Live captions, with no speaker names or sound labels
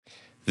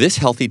This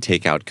Healthy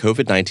Takeout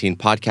COVID-19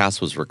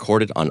 podcast was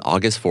recorded on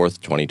August 4th,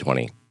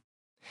 2020.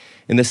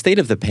 In the state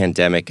of the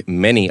pandemic,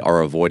 many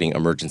are avoiding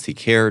emergency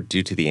care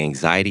due to the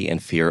anxiety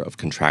and fear of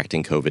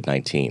contracting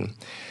COVID-19.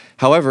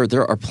 However,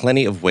 there are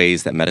plenty of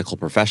ways that medical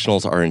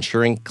professionals are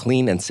ensuring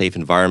clean and safe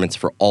environments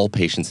for all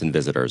patients and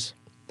visitors.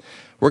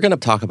 We're going to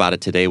talk about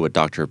it today with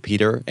Dr.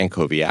 Peter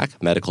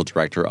Ankowiak, Medical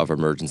Director of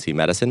Emergency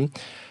Medicine,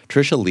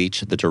 Tricia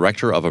Leach, the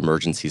Director of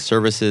Emergency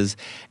Services,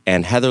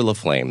 and Heather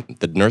LaFlame,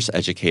 the Nurse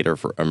Educator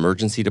for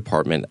Emergency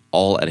Department,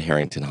 all at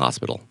Harrington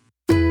Hospital.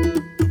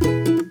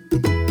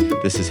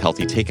 This is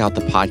Healthy Takeout,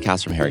 the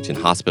podcast from Harrington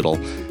Hospital.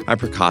 I'm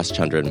Prakash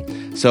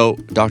Chandran. So,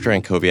 Dr.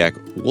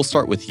 Ankowiak, we'll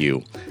start with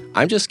you.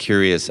 I'm just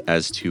curious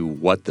as to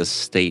what the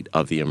state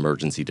of the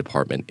emergency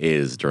department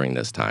is during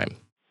this time.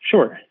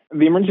 Sure.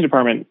 The emergency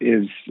department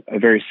is a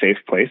very safe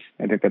place.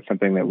 I think that's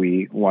something that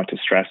we want to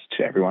stress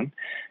to everyone.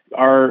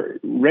 Our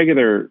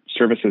regular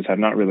services have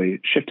not really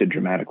shifted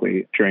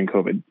dramatically during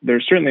COVID. There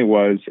certainly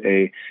was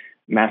a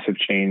massive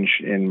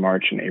change in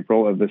March and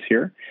April of this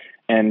year.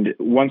 And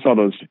once all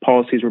those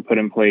policies were put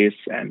in place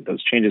and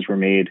those changes were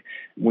made,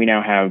 we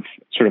now have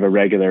sort of a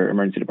regular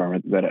emergency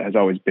department that has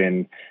always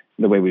been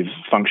the way we've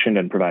functioned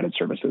and provided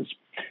services.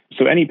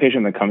 So any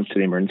patient that comes to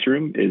the emergency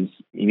room is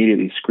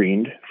immediately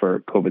screened for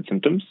COVID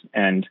symptoms,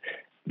 and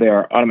they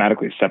are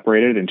automatically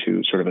separated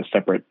into sort of a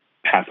separate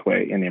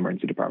pathway in the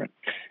emergency department.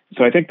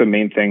 So I think the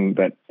main thing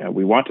that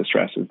we want to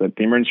stress is that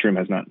the emergency room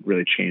has not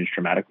really changed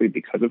dramatically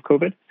because of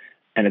COVID,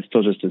 and it's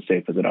still just as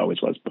safe as it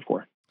always was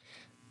before.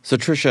 So,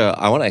 Tricia,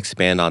 I want to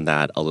expand on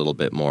that a little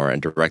bit more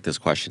and direct this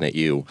question at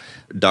you.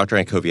 Dr.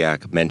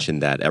 Ankowiak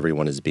mentioned that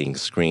everyone is being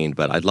screened,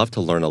 but I'd love to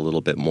learn a little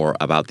bit more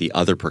about the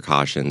other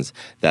precautions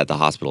that the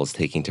hospital is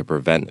taking to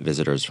prevent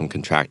visitors from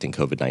contracting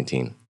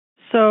COVID-19.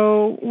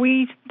 So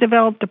we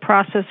developed a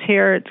process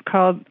here. It's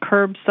called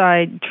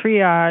curbside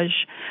triage,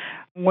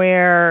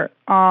 where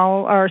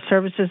all our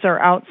services are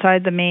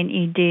outside the main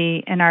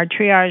ED and our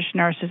triage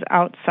nurse is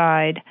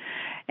outside.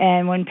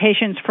 And when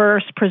patients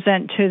first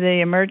present to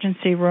the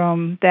emergency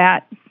room,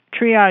 that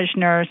triage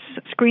nurse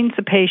screens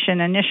the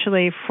patient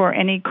initially for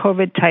any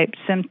COVID-type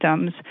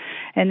symptoms,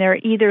 and they're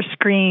either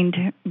screened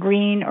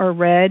green or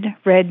red,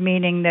 red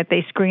meaning that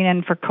they screen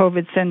in for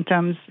COVID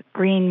symptoms,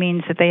 green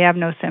means that they have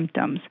no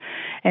symptoms,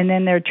 and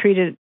then they're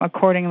treated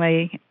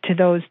accordingly to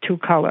those two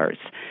colors.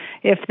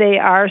 If they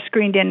are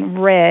screened in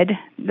red,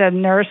 the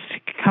nurse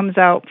comes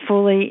out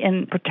fully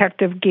in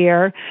protective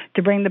gear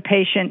to bring the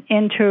patient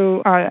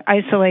into an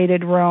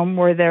isolated room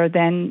where they're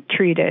then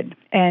treated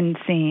and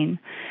seen.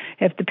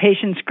 If the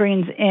patient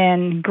screens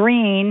in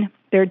green,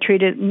 they're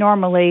treated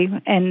normally,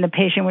 and the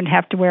patient would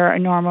have to wear a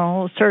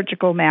normal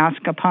surgical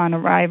mask upon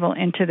arrival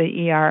into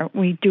the ER.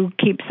 We do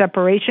keep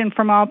separation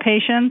from all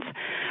patients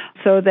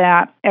so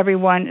that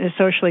everyone is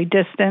socially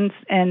distanced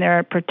and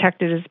they're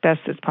protected as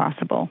best as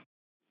possible.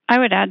 I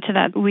would add to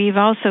that, we've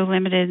also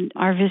limited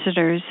our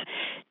visitors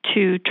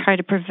to try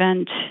to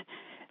prevent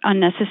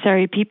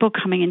unnecessary people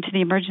coming into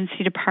the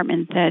emergency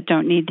department that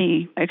don't need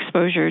the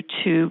exposure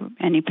to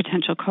any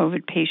potential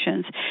COVID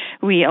patients.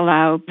 We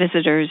allow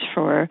visitors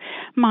for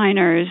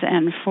minors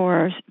and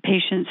for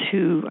patients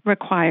who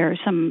require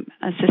some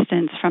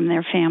assistance from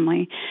their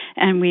family.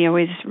 And we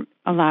always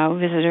allow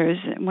visitors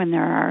when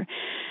there are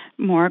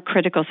more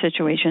critical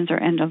situations or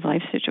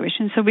end-of-life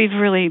situations. So we've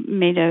really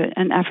made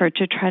an effort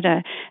to try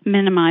to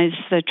minimize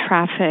the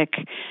traffic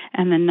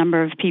and the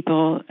number of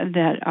people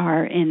that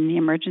are in the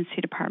emergency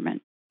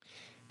department.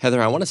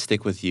 Heather, I want to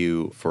stick with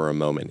you for a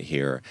moment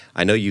here.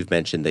 I know you've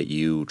mentioned that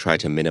you try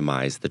to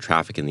minimize the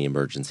traffic in the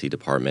emergency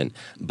department,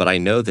 but I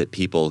know that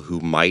people who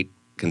might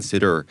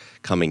consider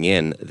coming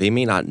in, they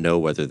may not know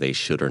whether they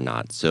should or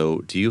not.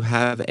 So do you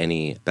have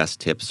any best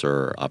tips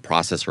or a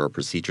process or a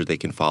procedure they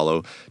can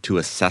follow to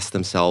assess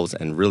themselves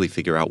and really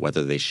figure out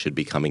whether they should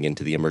be coming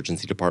into the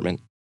emergency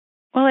department?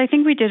 Well, I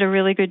think we did a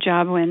really good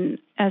job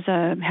as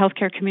a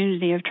healthcare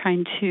community, of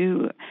trying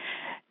to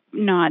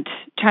not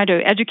try to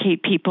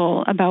educate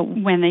people about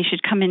when they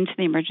should come into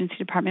the emergency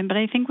department. But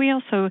I think we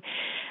also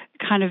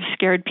kind of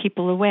scared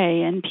people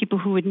away, and people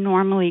who would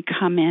normally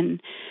come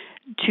in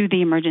to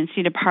the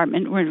emergency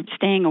department were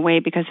staying away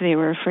because they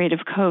were afraid of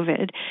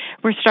COVID.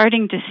 We're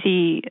starting to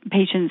see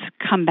patients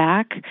come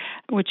back,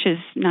 which is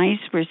nice.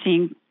 We're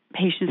seeing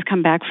patients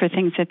come back for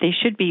things that they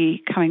should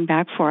be coming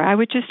back for. I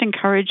would just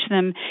encourage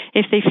them,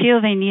 if they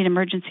feel they need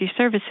emergency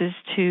services,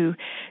 to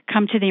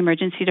come to the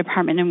emergency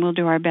department, and we'll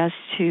do our best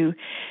to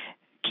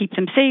keep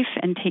them safe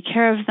and take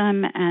care of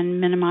them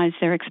and minimize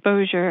their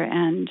exposure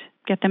and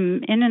get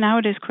them in and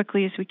out as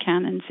quickly as we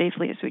can and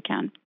safely as we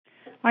can.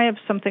 I have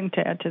something to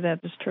add to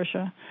that, this is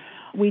Tricia.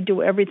 We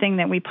do everything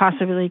that we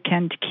possibly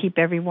can to keep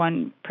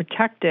everyone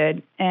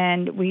protected,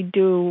 and we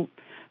do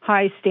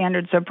high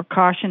standards of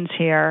precautions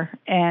here,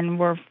 and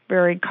we're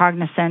very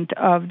cognizant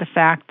of the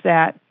fact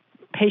that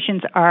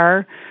patients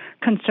are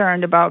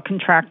concerned about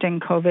contracting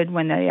COVID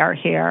when they are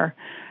here.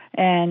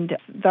 And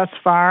thus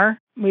far,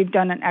 we've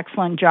done an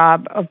excellent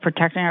job of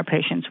protecting our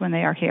patients when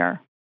they are here.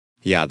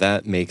 Yeah,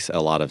 that makes a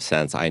lot of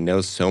sense. I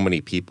know so many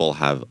people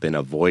have been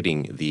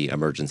avoiding the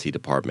emergency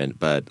department,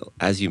 but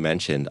as you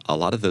mentioned, a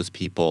lot of those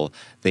people,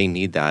 they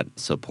need that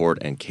support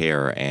and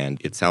care. And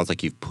it sounds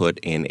like you've put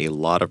in a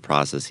lot of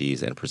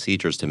processes and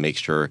procedures to make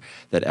sure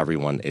that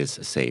everyone is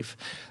safe.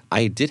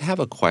 I did have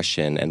a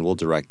question, and we'll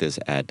direct this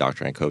at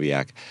Dr.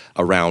 Ankoviak,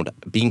 around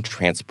being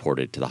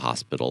transported to the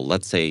hospital.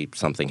 Let's say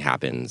something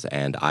happens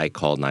and I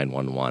call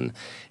 911.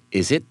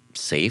 Is it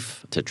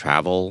safe to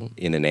travel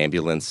in an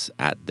ambulance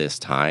at this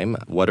time?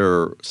 What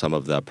are some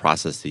of the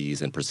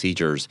processes and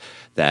procedures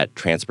that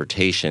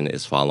transportation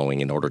is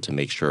following in order to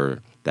make sure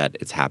that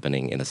it's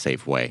happening in a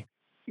safe way?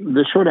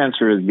 The short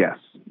answer is yes,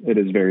 it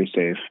is very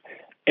safe.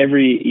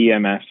 Every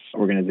EMS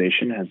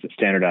organization has a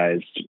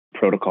standardized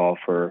protocol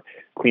for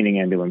cleaning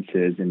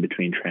ambulances in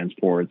between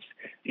transports,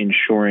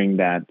 ensuring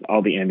that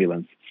all the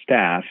ambulance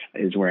staff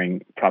is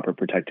wearing proper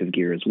protective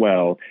gear as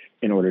well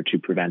in order to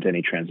prevent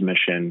any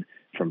transmission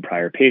from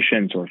prior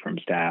patients or from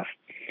staff.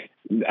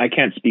 I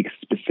can't speak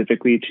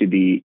specifically to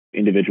the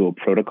individual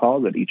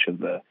protocols at each of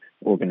the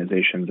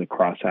organizations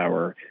across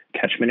our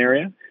catchment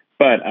area,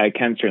 but I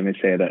can certainly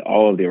say that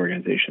all of the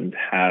organizations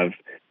have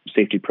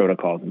safety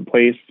protocols in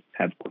place,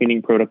 have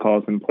cleaning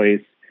protocols in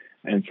place,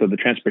 and so the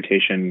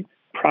transportation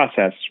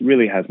process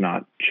really has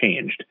not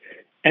changed.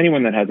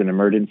 Anyone that has an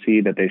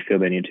emergency that they feel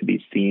they need to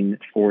be seen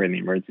for in the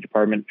emergency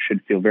department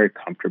should feel very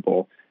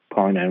comfortable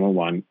calling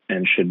 911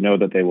 and should know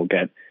that they will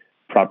get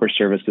proper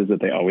services that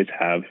they always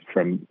have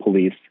from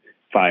police,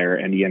 fire,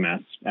 and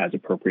EMS as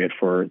appropriate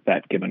for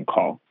that given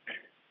call.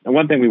 And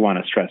one thing we want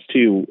to stress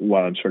too,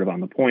 while I'm sort of on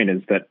the point,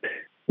 is that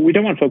we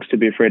don't want folks to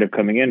be afraid of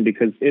coming in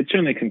because it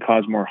certainly can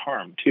cause more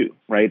harm too,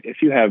 right? If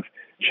you have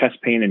chest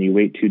pain and you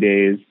wait 2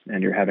 days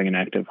and you're having an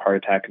active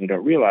heart attack and you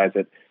don't realize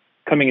it,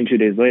 coming in 2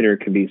 days later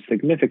can be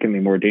significantly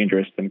more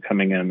dangerous than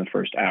coming in the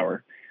first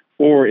hour.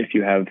 Or if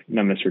you have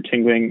numbness or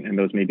tingling, and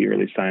those may be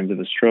early signs of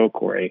a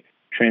stroke or a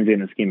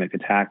transient ischemic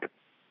attack,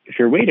 if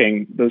you're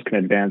waiting, those can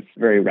advance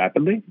very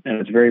rapidly, and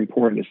it's very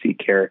important to seek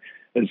care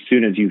as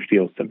soon as you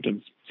feel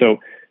symptoms. So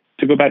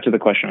to go back to the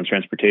question on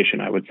transportation,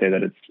 I would say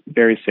that it's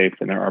very safe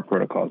and there are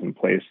protocols in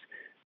place.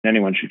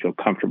 Anyone should feel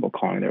comfortable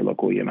calling their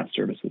local EMS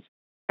services.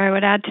 I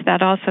would add to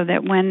that also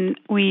that when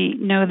we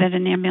know that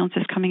an ambulance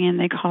is coming in,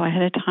 they call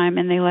ahead of time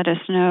and they let us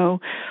know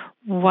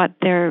what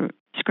their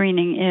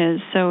screening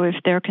is. So if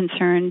they're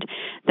concerned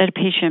that a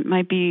patient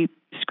might be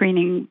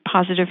screening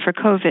positive for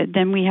COVID,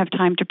 then we have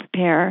time to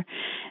prepare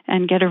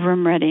and get a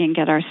room ready and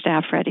get our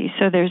staff ready.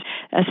 So there's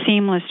a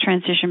seamless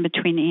transition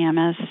between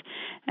EMS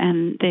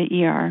and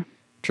the ER.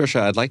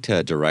 Tricia, I'd like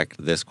to direct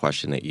this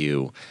question at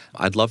you.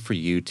 I'd love for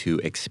you to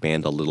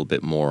expand a little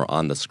bit more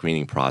on the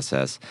screening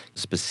process,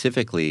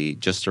 specifically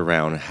just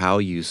around how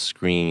you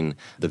screen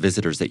the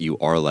visitors that you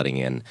are letting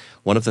in.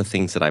 One of the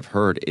things that I've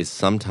heard is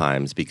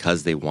sometimes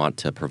because they want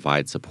to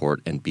provide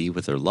support and be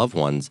with their loved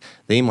ones,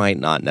 they might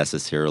not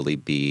necessarily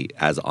be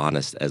as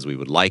honest as we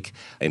would like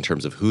in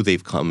terms of who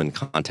they've come in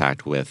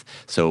contact with.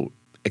 So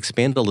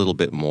expand a little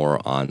bit more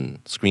on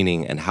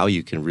screening and how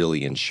you can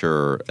really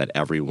ensure that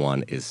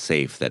everyone is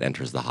safe that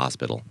enters the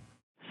hospital.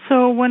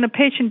 So when a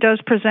patient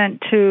does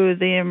present to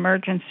the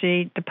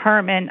emergency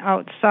department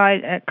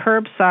outside at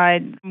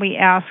curbside, we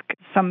ask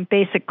some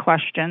basic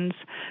questions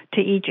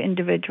to each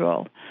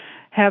individual.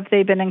 Have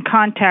they been in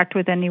contact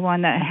with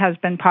anyone that has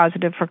been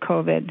positive for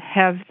COVID?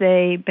 Have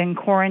they been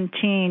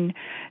quarantined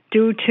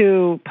due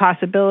to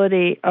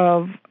possibility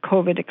of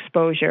COVID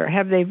exposure?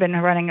 Have they been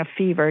running a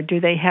fever? Do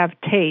they have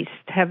taste?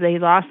 Have they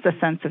lost the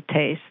sense of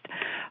taste?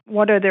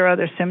 What are their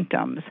other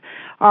symptoms?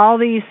 All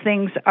these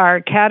things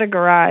are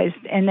categorized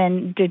and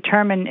then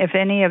determine if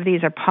any of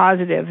these are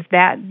positive.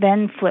 That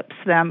then flips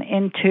them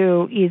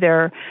into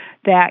either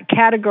that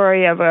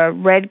category of a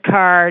red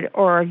card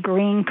or a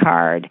green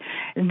card.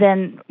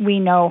 Then we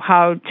know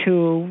how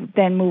to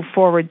then move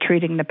forward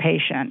treating the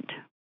patient.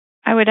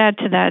 I would add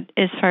to that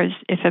as far as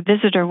if a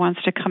visitor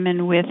wants to come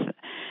in with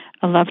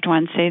a loved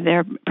one, say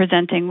they're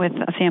presenting with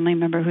a family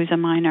member who's a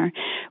minor,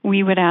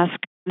 we would ask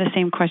the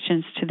same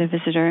questions to the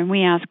visitor, and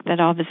we ask that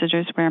all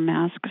visitors wear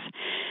masks.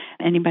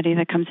 Anybody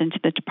that comes into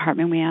the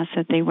department, we ask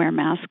that they wear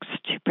masks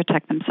to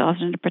protect themselves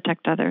and to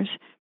protect others.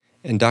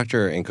 And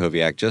Dr.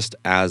 Ankoviak, just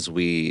as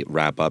we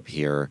wrap up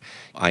here,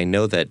 I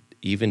know that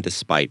even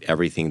despite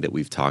everything that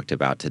we've talked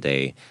about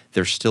today,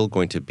 there's still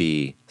going to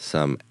be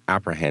some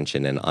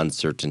apprehension and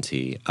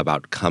uncertainty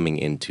about coming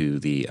into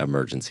the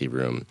emergency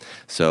room.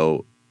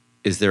 So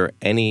is there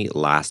any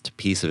last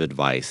piece of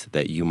advice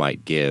that you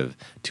might give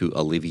to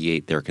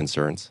alleviate their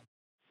concerns?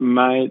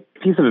 My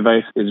piece of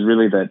advice is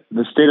really that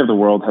the state of the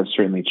world has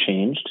certainly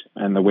changed,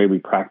 and the way we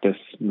practice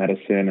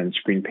medicine and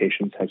screen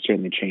patients has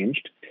certainly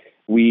changed.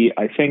 We,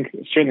 I think,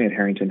 certainly at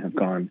Harrington have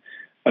gone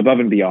above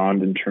and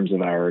beyond in terms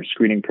of our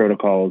screening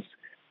protocols,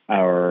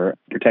 our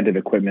protective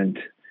equipment,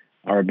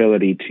 our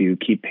ability to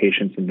keep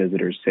patients and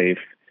visitors safe.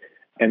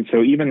 And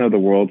so even though the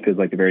world feels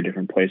like a very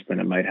different place than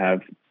it might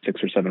have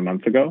 6 or 7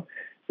 months ago,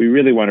 we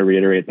really want to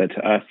reiterate that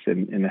to us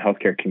in the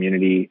healthcare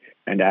community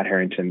and at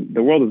Harrington,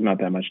 the world is not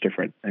that much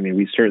different. I mean,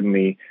 we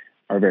certainly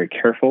are very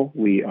careful.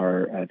 We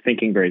are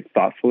thinking very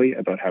thoughtfully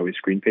about how we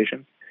screen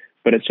patients.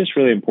 But it's just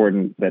really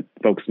important that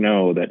folks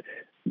know that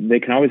they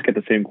can always get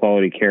the same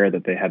quality care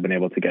that they have been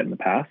able to get in the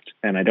past.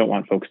 And I don't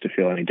want folks to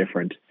feel any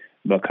different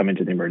about coming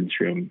to the emergency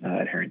room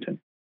at Harrington.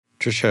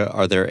 Tricia,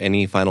 are there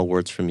any final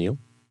words from you?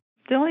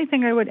 The only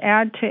thing I would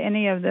add to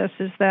any of this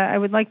is that I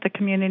would like the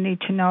community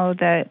to know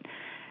that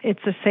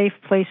it's a safe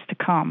place to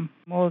come.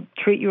 We'll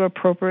treat you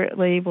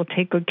appropriately. We'll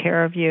take good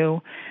care of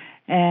you.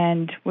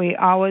 And we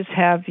always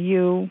have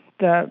you,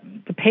 the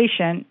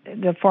patient,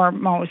 the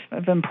foremost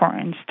of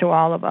importance to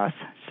all of us.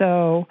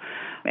 So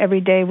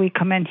every day we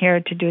come in here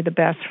to do the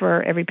best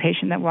for every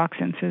patient that walks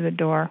in through the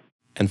door.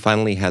 And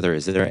finally, Heather,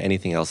 is there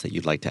anything else that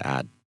you'd like to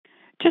add?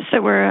 Just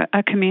that we're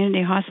a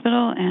community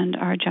hospital and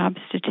our job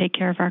is to take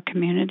care of our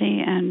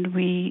community, and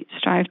we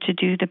strive to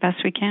do the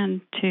best we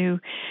can to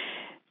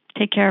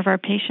take care of our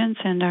patients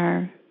and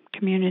our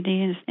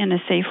community in a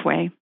safe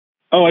way.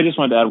 Oh, I just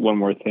wanted to add one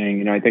more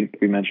thing. I think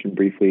we mentioned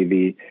briefly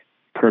the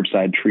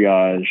curbside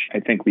triage. I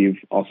think we've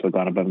also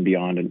gone above and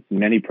beyond in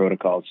many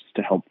protocols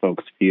to help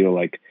folks feel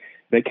like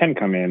they can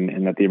come in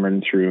and that the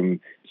emergency room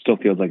still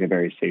feels like a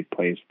very safe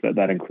place.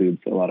 That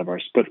includes a lot of our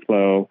split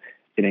flow.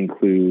 It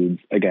includes,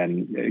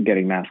 again,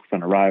 getting masks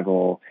on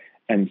arrival.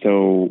 And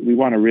so we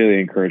want to really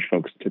encourage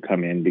folks to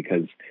come in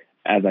because,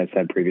 as I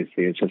said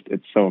previously, it's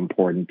so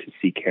important to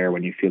seek care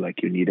when you feel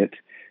like you need it.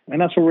 And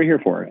that's what we're here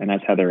for. And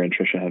as Heather and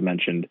Tricia have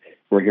mentioned,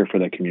 we're here for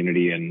the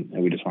community, and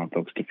we just want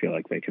folks to feel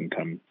like they can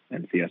come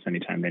and see us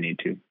anytime they need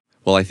to.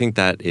 Well, I think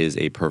that is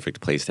a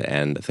perfect place to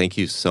end. Thank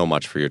you so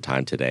much for your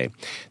time today.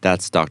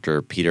 That's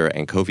Dr. Peter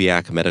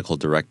Ankowiak, Medical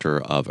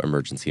Director of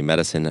Emergency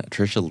Medicine,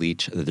 Tricia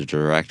Leach, the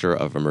Director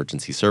of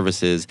Emergency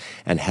Services,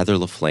 and Heather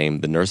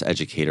LaFlame, the Nurse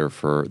Educator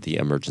for the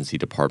Emergency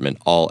Department,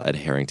 all at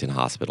Harrington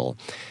Hospital.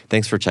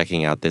 Thanks for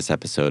checking out this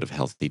episode of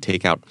Healthy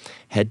Takeout.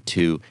 Head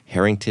to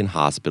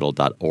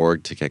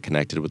harringtonhospital.org to get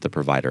connected with the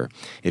provider.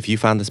 If you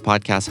found this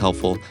podcast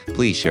helpful,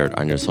 please share it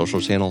on your social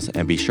channels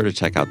and be sure to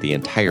check out the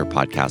entire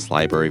podcast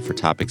library for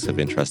topics of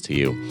interest to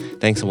you.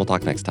 Thanks, and we'll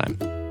talk next time.